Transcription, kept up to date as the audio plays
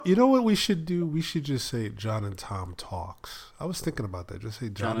You know what we should do? We should just say John and Tom talks. I was thinking about that. Just say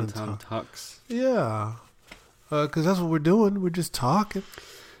John and Tom talks. Yeah, because that's what we're doing. We're just talking.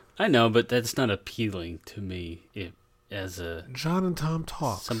 I know, but that's not appealing to me. As a John and Tom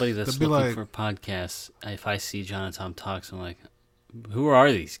talks. Somebody that's looking for podcasts, if I see John and Tom talks, I'm like, who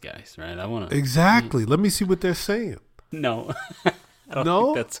are these guys? Right? I want to exactly. Let me see what they're saying. No, I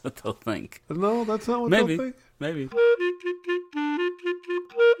don't think that's what they'll think. No, that's not what they'll think. Maybe.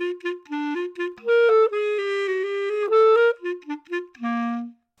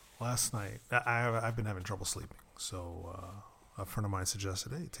 Last night, I've been having trouble sleeping, so a friend of mine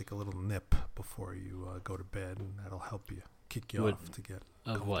suggested, hey, take a little nip before you go to bed, and that'll help you kick you off to get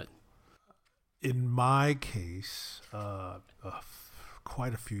of what? In my case,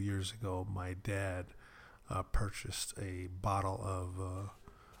 quite a few years ago, my dad purchased a bottle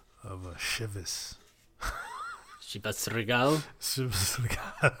of Chivas. Chivas Regal? Chivas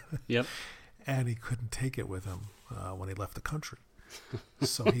Regal. Yep. And he couldn't take it with him when he left the country.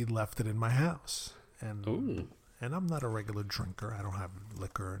 So he left it in my house. And I'm not a regular drinker. I don't have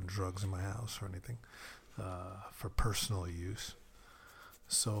liquor and drugs in my house or anything for personal use.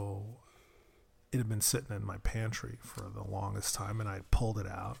 So it had been sitting in my pantry for the longest time, and I pulled it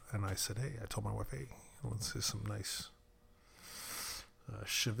out, and I said, hey, I told my wife, hey, let's do some nice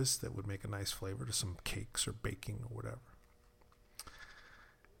Chivas that would make a nice flavor to some cakes or baking or whatever.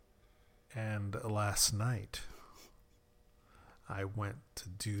 And last night, I went to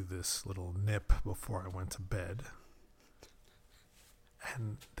do this little nip before I went to bed,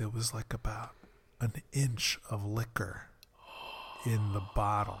 and there was like about an inch of liquor in the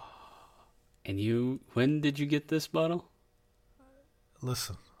bottle. And when did you get this bottle?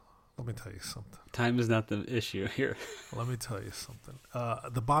 Listen, let me tell you something. Time is not the issue here. Let me tell you something.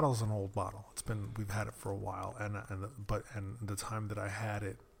 The bottle's an old bottle. We've had it for a while, and the time that I had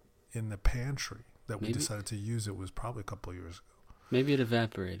it in the pantry that we decided to use it was probably a couple of years ago. Maybe it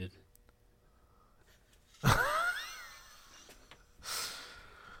evaporated.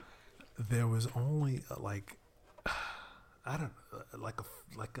 There was only like a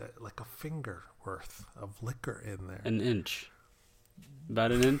finger worth of liquor in there. An inch.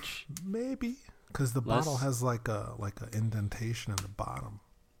 About an inch? Maybe, because the bottle has like a indentation in the bottom.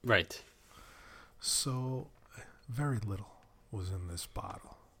 Right. So very little was in this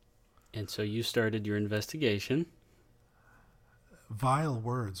bottle. And so you started your investigation. Vile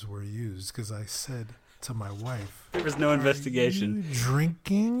words were used because I said to my wife, there was no investigation. Are you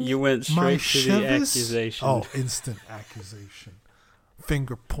drinking? You went straight to the accusation. Oh, instant accusation.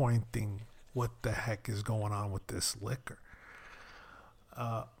 Finger pointing. What the heck is going on with this liquor?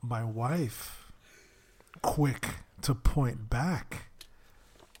 My wife, quick to point back.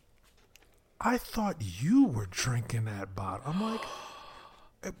 I thought you were drinking that bottle. I'm like,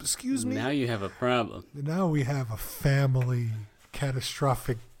 excuse me? Now you have a problem. Now we have a family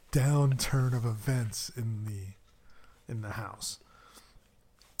catastrophic downturn of events in the house.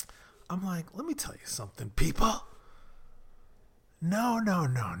 I'm like, let me tell you something, people. No.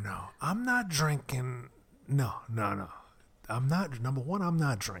 I'm not drinking. No. I'm not. Number one, I'm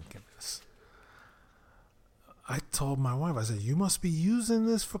not drinking this. I told my wife, I said, you must be using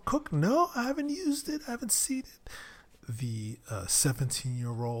this for cooking. No, I haven't used it. I haven't seen it. The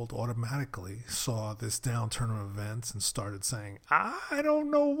 17-year-old automatically saw this downturn of events and started saying, I don't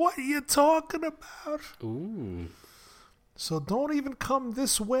know what you're talking about. Ooh. So don't even come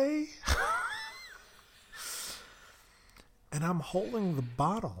this way. And I'm holding the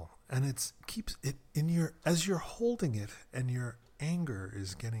bottle, and it keeps it in as you're holding it, and your anger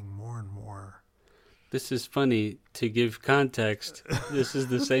is getting more and more. This is funny. To give context, this is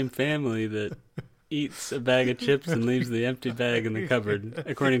the same family that eats a bag of chips and leaves the empty bag in the cupboard,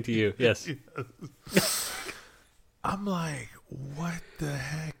 according to you. Yes. I'm like, what the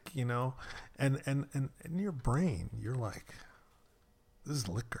heck, And in your brain, you're like, this is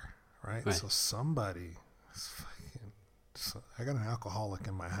liquor, right? So somebody, I got an alcoholic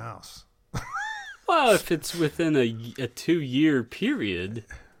in my house. Well, if it's within a 2-year period,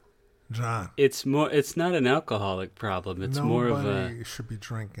 John, it's not an alcoholic problem. It's more of a. Nobody should be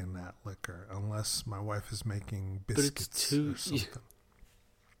drinking that liquor unless my wife is making biscuits or something.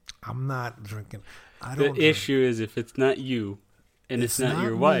 I'm not drinking. The issue is if it's not you, and it's not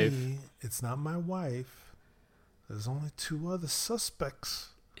your wife. It's not my wife. There's only 2 other suspects.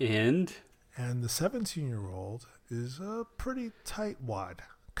 And the 17-year-old is a pretty tightwad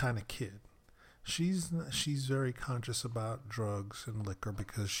kind of kid. She's very conscious about drugs and liquor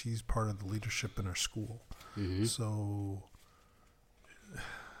because she's part of the leadership in her school. Mm-hmm. So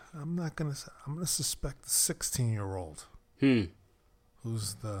I'm gonna suspect the 16-year-old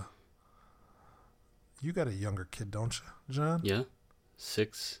who's the... You got a younger kid, don't you, John? Yeah.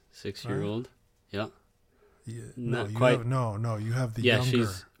 6-year-old. Yeah. Yeah. Not you quite. You have the Yeah, younger.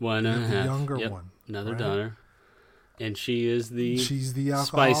 she's 1.5. The younger Yep. one. Another right? daughter. And she's the alcoholic,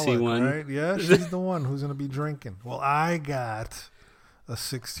 spicy one. right? Yeah, she's the one who's going to be drinking. Well, I got a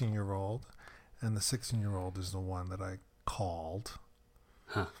 16-year-old, and the 16-year-old is the one that I called.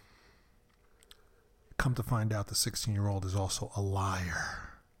 Huh. Come to find out, the 16-year-old is also a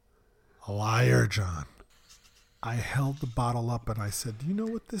liar. A liar, John. I held the bottle up and I said, "Do you know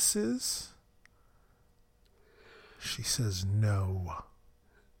what this is?" She says, "No."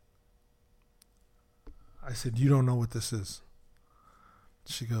 I said, "You don't know what this is?"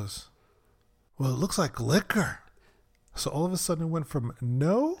 She goes, "Well, it looks like liquor." So all of a sudden it went from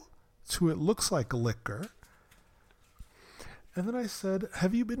no to it looks like liquor. And then I said,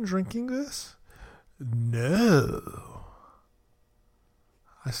 "Have you been drinking this?" "No."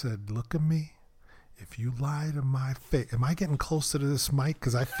 I said, "Look at me. If you lie to my face..." Am I getting closer to this mic?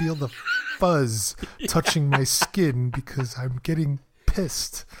 Because I feel the fuzz touching my skin because I'm getting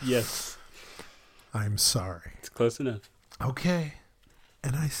pissed. Yes. I'm sorry. It's close enough. Okay.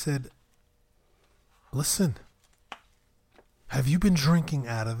 And I said, "Listen, have you been drinking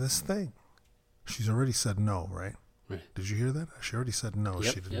out of this thing?" She's already said no, right? Right. Did you hear that? She already said no.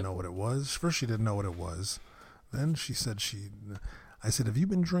 Yep, She didn't know what it was. First, she didn't know what it was. Then she said I said, "Have you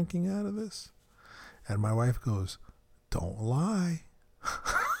been drinking out of this?" And my wife goes, "Don't lie."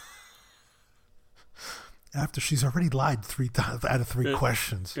 After she's already lied 3 times out of 3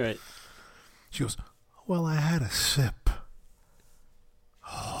 questions. Right. She goes, "Well, I had a sip."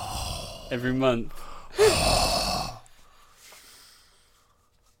 Every month.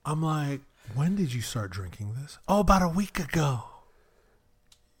 I'm like, "When did you start drinking this?" "Oh, about a week ago."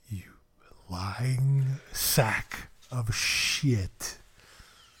 You lying sack of shit.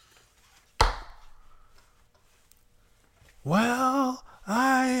 Well,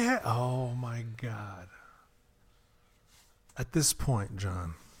 oh my God. At this point,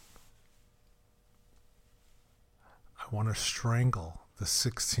 John, I want to strangle the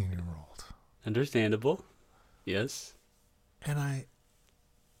 16-year-old. Understandable. Yes. And I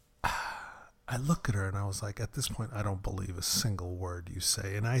look at her and I was like, at this point, I don't believe a single word you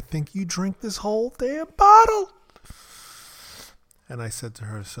say. And I think you drink this whole damn bottle. And I said to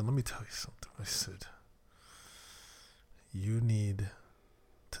her, I said, "Let me tell you something." I said, "You need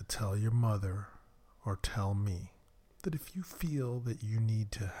to tell your mother or tell me that if you feel that you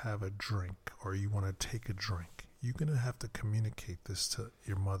need to have a drink or you want to take a drink, you're going to have to communicate this to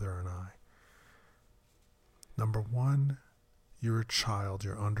your mother and I. Number one, you're a child,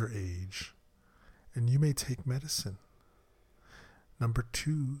 you're underage, and you may take medicine. Number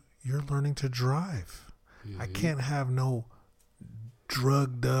two, you're learning to drive. I can't have no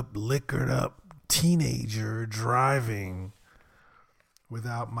drugged up, liquored up teenager driving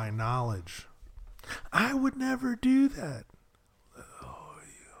without my knowledge. I would never do that."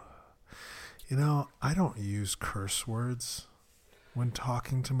 You know, I don't use curse words when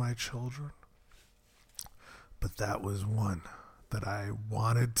talking to my children, but that was one that I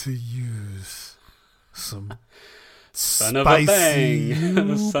wanted to use. Some Son of a spicy,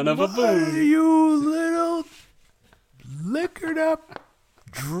 bang. Son of a boom. You little liquored up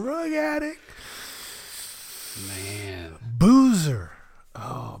drug addict. Man. Boozer.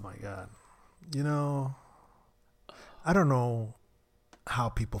 Oh my God. You know, I don't know how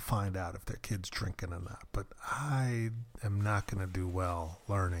people find out if their kid's drinking or not, but I am not going to do well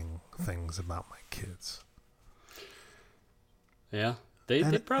learning things about my kids. Yeah.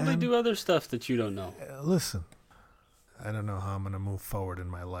 They probably do other stuff that you don't know. Listen, I don't know how I'm going to move forward in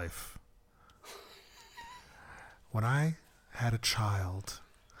my life. When I had a child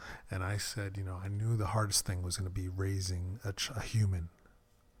and I said, you know, I knew the hardest thing was going to be raising a human.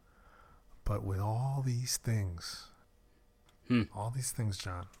 But with all these things,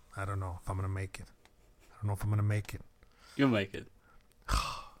 John, I don't know if I'm going to make it. I don't know if I'm going to make it. You'll make it.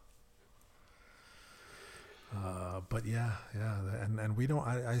 But yeah, and we don't.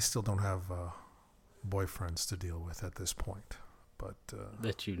 I still don't have boyfriends to deal with at this point. But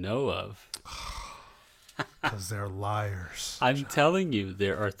That you know of. because they're liars. I'm telling you,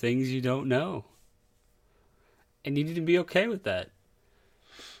 there are things you don't know. And you need to be okay with that.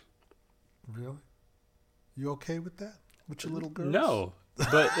 Really? You okay with that? With your little girls? No.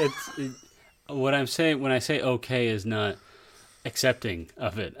 But what I'm saying when I say okay is not accepting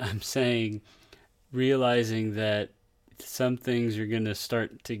of it. I'm saying realizing that some things are going to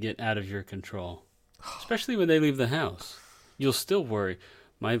start to get out of your control. Especially when they leave the house. You'll still worry.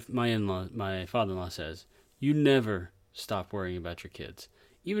 My father-in-law says, you never stop worrying about your kids.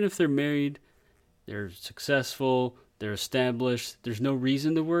 Even if they're married, they're successful, they're established, there's no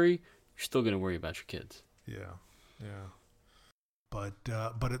reason to worry, you're still going to worry about your kids. Yeah, yeah. But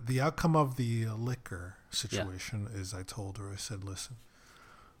the outcome of the liquor situation is, I told her, I said, listen,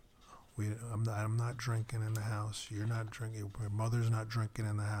 I'm not drinking in the house. You're not drinking. Your mother's not drinking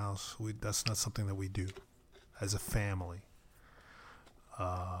in the house. That's not something that we do as a family.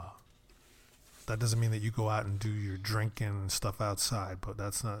 That doesn't mean that you go out and do your drinking and stuff outside, but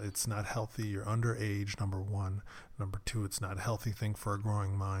it's not healthy. You're underage, number one. Number two, it's not a healthy thing for a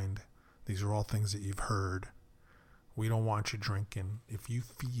growing mind. These are all things that you've heard. We don't want you drinking. If you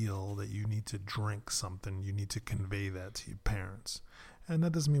feel that you need to drink something, you need to convey that to your parents. And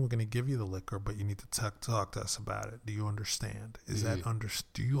that doesn't mean we're going to give you the liquor, but you need to talk to us about it. Do you understand?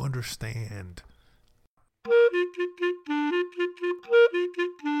 Do you understand?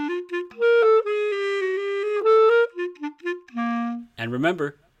 And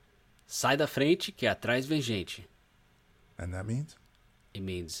remember, sai da frente que atrás vem gente. And that means? It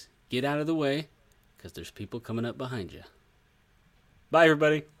means get out of the way because there's people coming up behind you. Bye,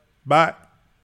 everybody. Bye.